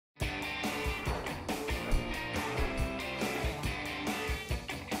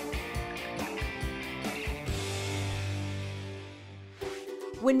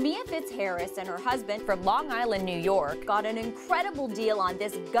When Mia Fitzharris and her husband from Long Island, New York, got an incredible deal on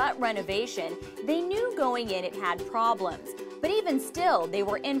this gut renovation, they knew going in it had problems. But even still, they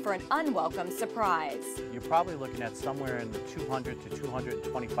were in for an unwelcome surprise. You're probably looking at somewhere in the $200,000 to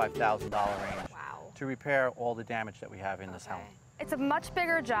 $225,000 range. Wow. To repair all the damage that we have in this home. It's a much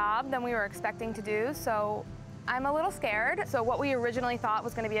bigger job than we were expecting to do, so I'm a little scared. So what we originally thought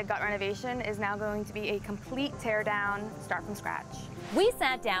was going to be a gut renovation is now going to be a complete tear down, start from scratch. We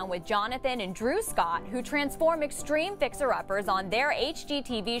sat down with Jonathan and Drew Scott, who transform extreme fixer-uppers on their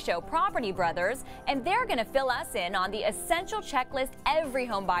HGTV show Property Brothers, and they're going to fill us in on the essential checklist every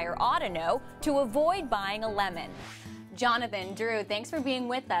home buyer ought to know to avoid buying a lemon. Jonathan, Drew, thanks for being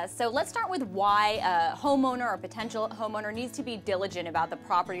with us. So let's start with why a homeowner or potential homeowner needs to be diligent about the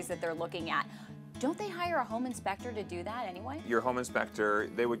properties that they're looking at. Don't they hire a home inspector to do that anyway? Your home inspector,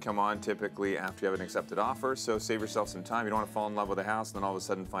 they would come on typically after you have an accepted offer, so save yourself some time. You don't want to fall in love with a house and then all of a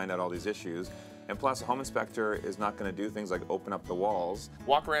sudden find out all these issues. And plus, a home inspector is not going to do things like open up the walls.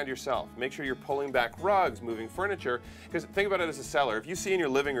 Walk around yourself. Make sure you're pulling back rugs, moving furniture. Because think about it as a seller. If you see in your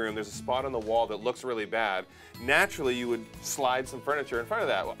living room there's a spot on the wall that looks really bad, naturally you would slide some furniture in front of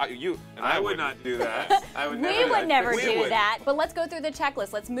that. Well, I would not do that. We would never do that. But let's go through the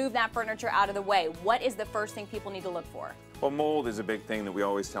checklist. Let's move that furniture out of the way. What is the first thing people need to look for? Well, mold is a big thing that we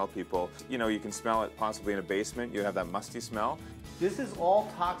always tell people. You know, you can smell it possibly in a basement. You have that musty smell. This is all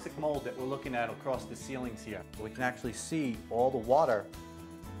toxic mold that we're looking at across the ceilings here. We can actually see all the water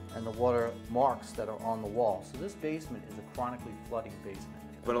and the water marks that are on the wall. So this basement is a chronically flooding basement.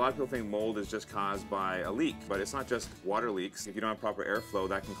 But a lot of people think mold is just caused by a leak, but it's not just water leaks. If you don't have proper airflow,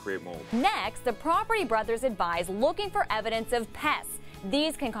 that can create mold. Next, the Property Brothers advise looking for evidence of pests.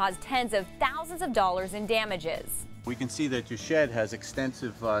 These can cause tens of thousands of dollars in damages. We can see that your shed has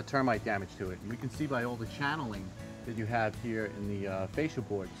extensive termite damage to it. And we can see by all the channeling that you have here in the fascia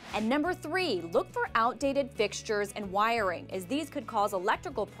boards. And number 3, look for outdated fixtures and wiring, as these could cause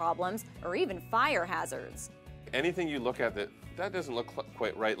electrical problems or even fire hazards. Anything you look at that doesn't look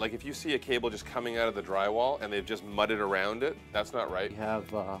quite right. Like if you see a cable just coming out of the drywall and they've just mudded around it, that's not right. We have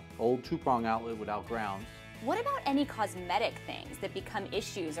old two-prong outlet without grounds. What about any cosmetic things that become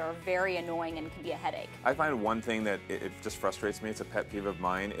issues or are very annoying and can be a headache? I find one thing that it just frustrates me, it's a pet peeve of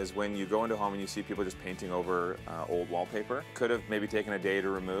mine, is when you go into a home and you see people just painting over old wallpaper. Could have maybe taken a day to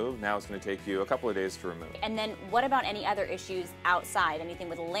remove, now it's going to take you a couple of days to remove. And then what about any other issues outside? Anything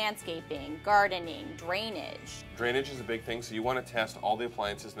with landscaping, gardening, drainage? Drainage is a big thing, so you want to test all the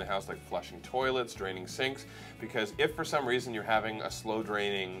appliances in the house, like flushing toilets, draining sinks, because if for some reason you're having a slow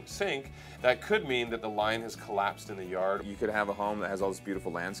draining sink, that could mean that the line has collapsed in the yard. You could have a home that has all this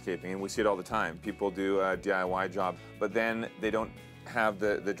beautiful landscaping, and we see it all the time. People do a DIY job, but then they don't have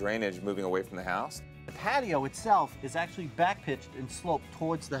the drainage moving away from the house. The patio itself is actually back-pitched and sloped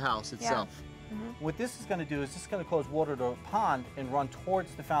towards the house itself. Yeah. What this is going to do is this is going to cause water to a pond and run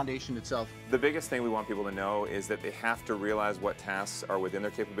towards the foundation itself. The biggest thing we want people to know is that they have to realize what tasks are within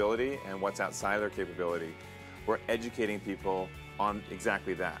their capability and what's outside of their capability. We're educating people on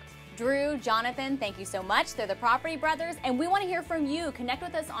exactly that. Drew, Jonathan, thank you so much. They're the Property Brothers, and we want to hear from you. Connect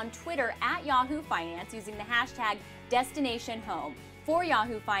with us on Twitter at Yahoo Finance using the hashtag DestinationHome. For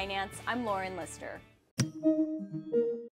Yahoo Finance, I'm Lauren Lister.